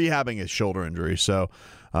that? He's rehabbing his shoulder injury, so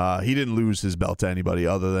he didn't lose his belt to anybody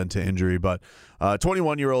other than to injury. But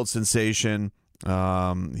 21-year-old sensation.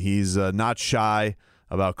 He's not shy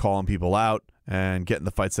about calling people out and getting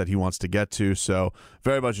the fights that he wants to get to. So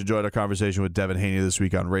very much enjoyed our conversation with Devin Haney this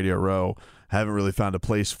week on Radio Row. Haven't really found a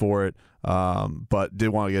place for it, but did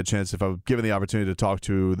want to get a chance. If I was given the opportunity to talk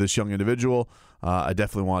to this young individual, I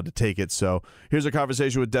definitely wanted to take it. So here's a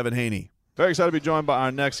conversation with Devin Haney. Very excited to be joined by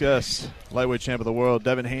our next guest, lightweight champ of the world,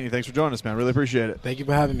 Devin Haney. Thanks for joining us, man. Really appreciate it. Thank you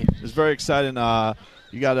for having me. It's very exciting.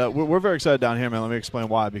 We're very excited down here, man. Let me explain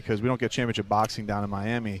why. Because we don't get championship boxing down in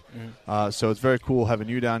Miami, so it's very cool having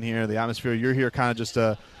you down here. The atmosphere. You're here kind of just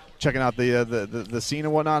to checking out the scene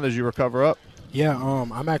and whatnot as you recover up? Yeah,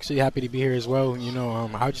 I'm actually happy to be here as well.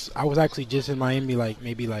 I was actually just in Miami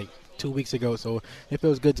maybe 2 weeks ago, so it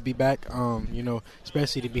feels good to be back.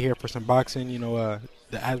 Especially to be here for some boxing.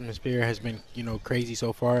 The atmosphere has been crazy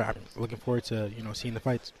so far. I'm looking forward to seeing the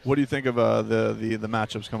fights. What do you think of the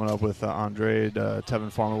matchups coming up with Andrade,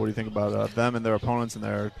 Tevin Farmer? What do you think about them and their opponents and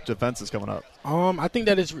their defenses coming up? I think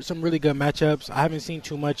that is some really good matchups. I haven't seen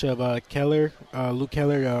too much of Luke Keller.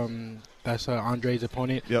 That's Andre's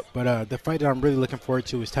opponent. Yep. But the fight that I'm really looking forward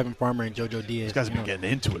to is Tevin Farmer and JoJo Diaz. These guys have been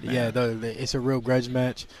getting into it, man. Yeah, it's a real grudge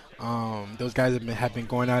match. Those guys have been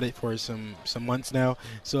going at it for some months now.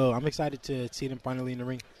 So I'm excited to see them finally in the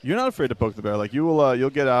ring. You're not afraid to poke the bear. Like you'll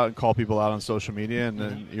get out and call people out on social media,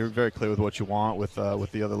 and you're very clear with what you want with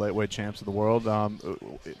the other lightweight champs of the world.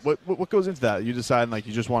 What goes into that? You decide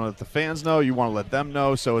you just want to let the fans know, you want to let them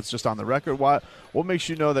know, so it's just on the record. What makes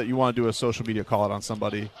you know that you want to do a social media call out on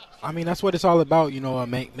somebody? I mean, that's what it's all about.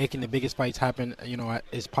 Making the biggest fights happen.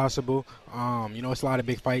 Is possible. It's a lot of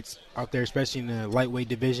big fights out there, especially in the lightweight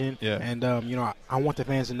division. Yeah. And I want the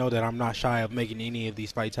fans to know that I'm not shy of making any of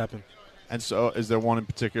these fights happen. And so, is there one in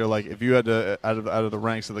particular? If you had to, out of the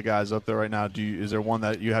ranks of the guys up there right now, is there one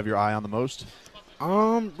that you have your eye on the most?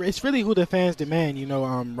 It's really who the fans demand.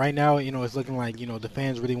 Right now, it's looking like the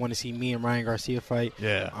fans really want to see me and Ryan Garcia fight.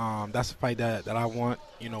 Yeah. That's a fight that I want.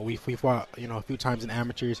 We fought a few times in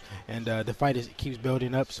amateurs, and the fight keeps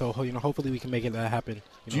building up. So hopefully we can make that happen.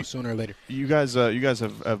 Sooner or later. You guys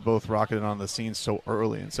have both rocketed on the scene so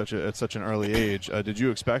early at such an early age. Did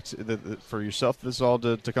you expect that for yourself this all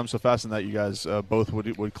to come so fast, and that you guys both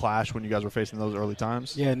would clash when you guys were facing those early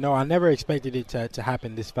times? Yeah, no, I never expected it to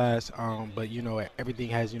happen this fast. But everything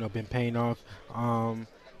has been paying off.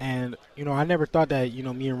 And I never thought that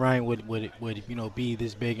me and Ryan would be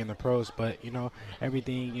this big in the pros, but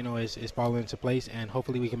everything is falling into place, and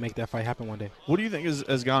hopefully we can make that fight happen one day. What do you think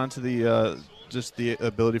has gone into the just the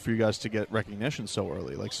ability for you guys to get recognition so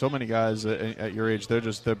early? Like so many guys at your age, they're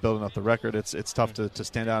building up the record. It's tough to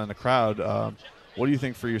stand out in the crowd. What do you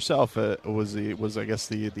think for yourself was I guess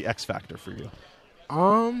the X factor for you?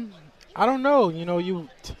 I don't know.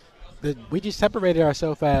 We just separated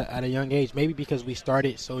ourselves at a young age. Maybe because we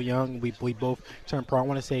started so young. We both turned pro. I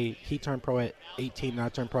want to say he turned pro at 18 and I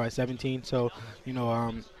turned pro at 17. So,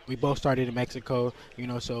 we both started in Mexico.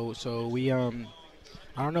 So we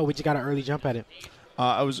I don't know. We just got an early jump at it.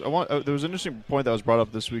 There was an interesting point that was brought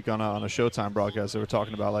up this week on a Showtime broadcast. They were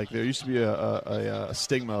talking about there used to be a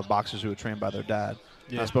stigma of boxers who were trained by their dad.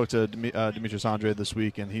 Yeah. I spoke to Demetrius Andrade this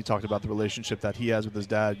week, and he talked about the relationship that he has with his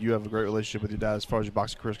dad. You have a great relationship with your dad as far as your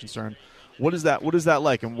boxing career is concerned. What is that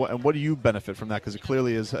like, and what do you benefit from that? Because it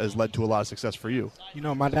clearly has led to a lot of success for you.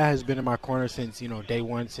 My dad has been in my corner since day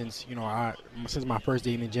one, since since my first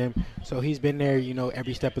day in the gym. So he's been there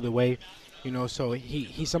every step of the way. So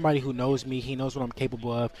he's somebody who knows me. He knows what I'm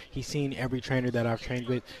capable of. He's seen every trainer that I've trained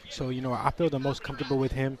with. So, I feel the most comfortable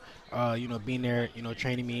with him, being there,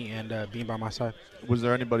 training me and being by my side. Was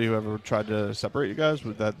there anybody who ever tried to separate you guys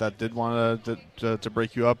that did want to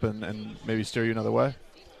break you up and maybe steer you another way?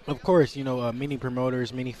 Of course, many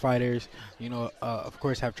promoters, many fighters, of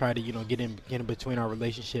course have tried to, get in between our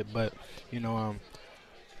relationship. But,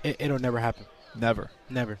 it'll never happen. Never.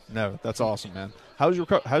 That's awesome, man. How's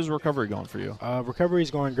recovery going for you? Recovery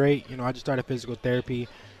is going great. I just started physical therapy,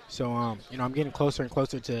 so I'm getting closer and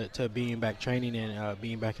closer to being back training and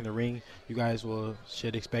being back in the ring. You guys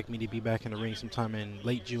should expect me to be back in the ring sometime in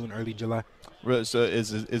late June, early July. So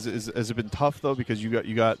has it been tough though, because you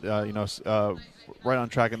got right on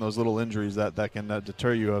track in those little injuries that can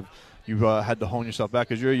deter you of. You had to hone yourself back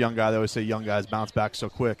because you're a young guy. They always say young guys bounce back so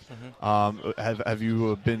quick. Mm-hmm. Have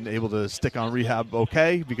you been able to stick on rehab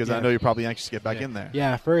okay? Because I know you're probably anxious to get back in there.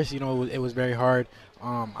 Yeah, at first, it was very hard.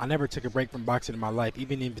 I never took a break from boxing in my life.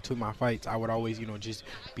 Even in between my fights, I would always, just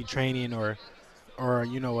be training or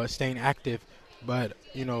staying active. But,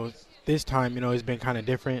 this time, it's been kind of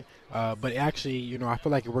different. But actually, I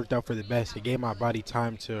feel like it worked out for the best. It gave my body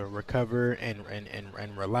time to recover and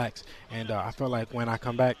relax. And I feel like when I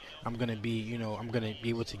come back, I'm gonna be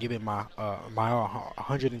able to give it my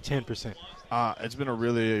 110%. It's been a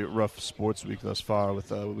really rough sports week thus far with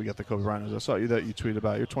we got the Kobe Bryant. I saw you tweeted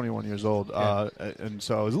about. You're 21 years old, and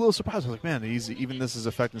so I was a little surprised. I was like, man, even this is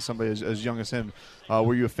affecting somebody as young as him.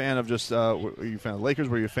 Were you a fan of were you a fan of the Lakers?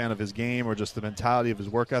 Were you a fan of his game or just the mentality of his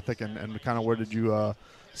work ethic? And kind of where did you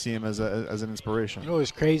see him as an inspiration?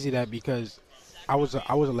 It's crazy that because I was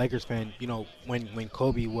a Lakers fan. You know, when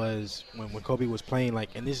Kobe was when Kobe was playing, like,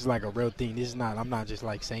 and this is like a real thing. This is not. I'm not just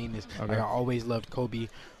like saying this. Okay. Like, I always loved Kobe.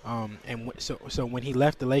 So when he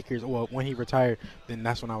left the Lakers, well, when he retired, then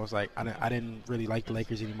that's when I was like, I didn't really like the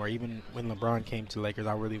Lakers anymore. Even when LeBron came to the Lakers,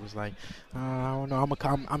 I really was like, I don't know.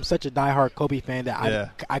 I'm such a diehard Kobe fan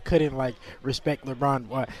that I couldn't like respect LeBron.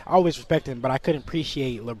 Well, I always respect him, but I couldn't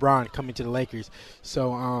appreciate LeBron coming to the Lakers.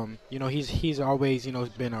 So you know, he's always, you know,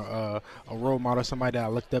 been a role model, somebody that I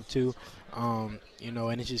looked up to. You know,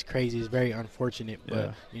 and it's just crazy. It's very unfortunate,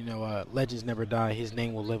 but you know, legends never die. His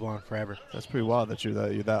name will live on forever. That's pretty wild that you're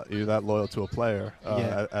that loyal to a player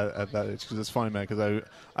at that age. Because it's funny, man. Because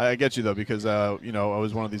I get you though. Because you know, I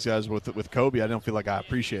was one of these guys with Kobe. I don't feel like I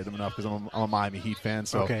appreciate him enough because I'm a Miami Heat fan.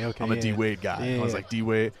 So I'm a D Wade guy. I was like D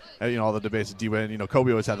Wade. You know, all the debates of D Wade. You know,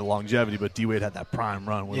 Kobe always had the longevity, but D Wade had that prime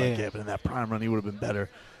run. We're like, but in that prime run, he would have been better.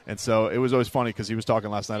 And so it was always funny because he was talking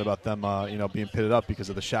last night about them, you know, being pitted up because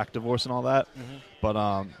of the Shaq divorce and all that. Mm-hmm.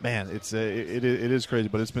 But man, it is crazy.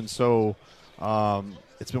 But it's been so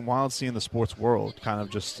it's been wild seeing the sports world kind of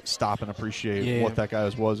just stop and appreciate what that guy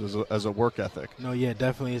was as a work ethic. No, yeah,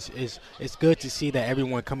 definitely. It's good to see that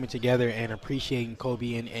everyone coming together and appreciating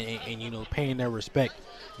Kobe and you know, paying their respect.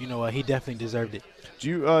 You know, he definitely deserved it.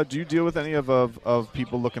 Do you deal with any of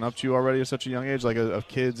people looking up to you already at such a young age, like of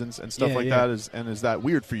kids and stuff like that? Is that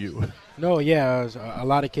weird for you? No, yeah, a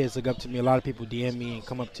lot of kids look up to me. A lot of people DM me and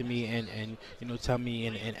come up to me and you know, tell me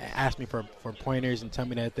and ask me for pointers and tell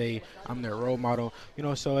me that I'm their role model. You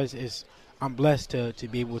know, so I'm blessed to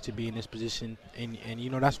be able to be in this position, and you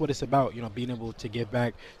know, that's what it's about. You know, being able to give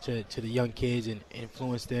back to the young kids and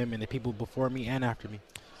influence them and the people before me and after me.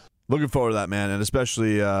 Looking forward to that, man, and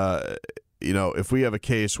especially you know, if we have a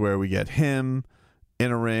case where we get him in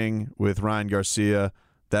a ring with Ryan Garcia,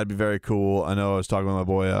 that'd be very cool. I know I was talking with my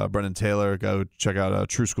boy Brendan Taylor. Go check out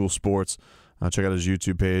True School Sports. Check out his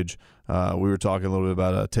YouTube page. We were talking a little bit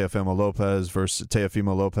about Teofimo Lopez versus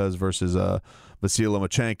Vasyl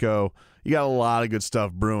Lomachenko. You got a lot of good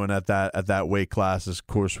stuff brewing at that weight class. Of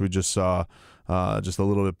course, we just saw just a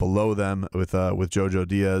little bit below them with Jojo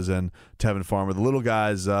Diaz and Tevin Farmer. The little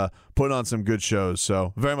guys putting on some good shows.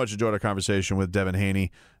 So very much enjoyed our conversation with Devin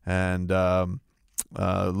Haney, and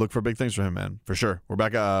look for big things for him, man, for sure. We're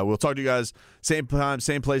back. We'll talk to you guys same time,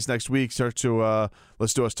 same place next week. Let's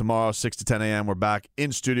do us tomorrow, 6 to 10 a.m. We're back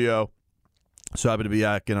in studio. So happy to be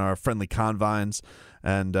back in our friendly confines,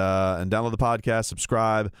 and download the podcast,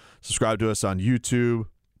 subscribe to us on YouTube.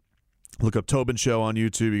 Look up Tobin Show on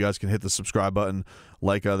YouTube. You guys can hit the subscribe button,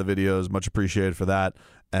 like the videos. Much appreciated for that.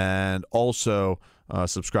 And also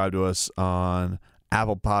subscribe to us on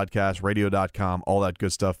Apple Podcasts, radio.com, all that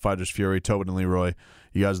good stuff. Fighters Fury, Tobin and Leroy.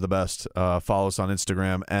 You guys are the best. Follow us on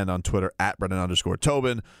Instagram and on Twitter at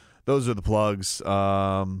Brendan_Tobin. Those are the plugs.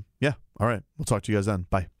 Yeah. All right. We'll talk to you guys then.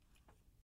 Bye.